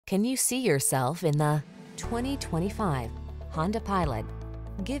Can you see yourself in the 2025 Honda Pilot?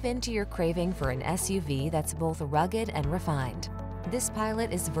 Give in to your craving for an SUV that's both rugged and refined. This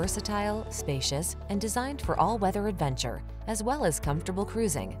Pilot is versatile, spacious, and designed for all-weather adventure, as well as comfortable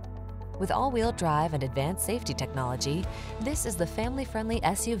cruising. With all-wheel drive and advanced safety technology, this is the family-friendly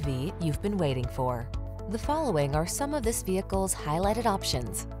SUV you've been waiting for. The following are some of this vehicle's highlighted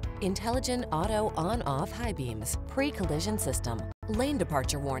options: intelligent auto on-off high beams, pre-collision system, lane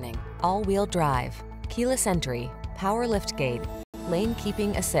departure warning, all-wheel drive, keyless entry, power liftgate, lane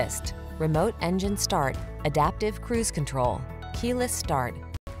keeping assist, remote engine start, adaptive cruise control, keyless start.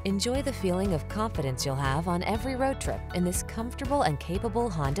 Enjoy the feeling of confidence you'll have on every road trip in this comfortable and capable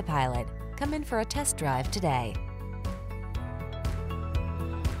Honda Pilot. Come in for a test drive today.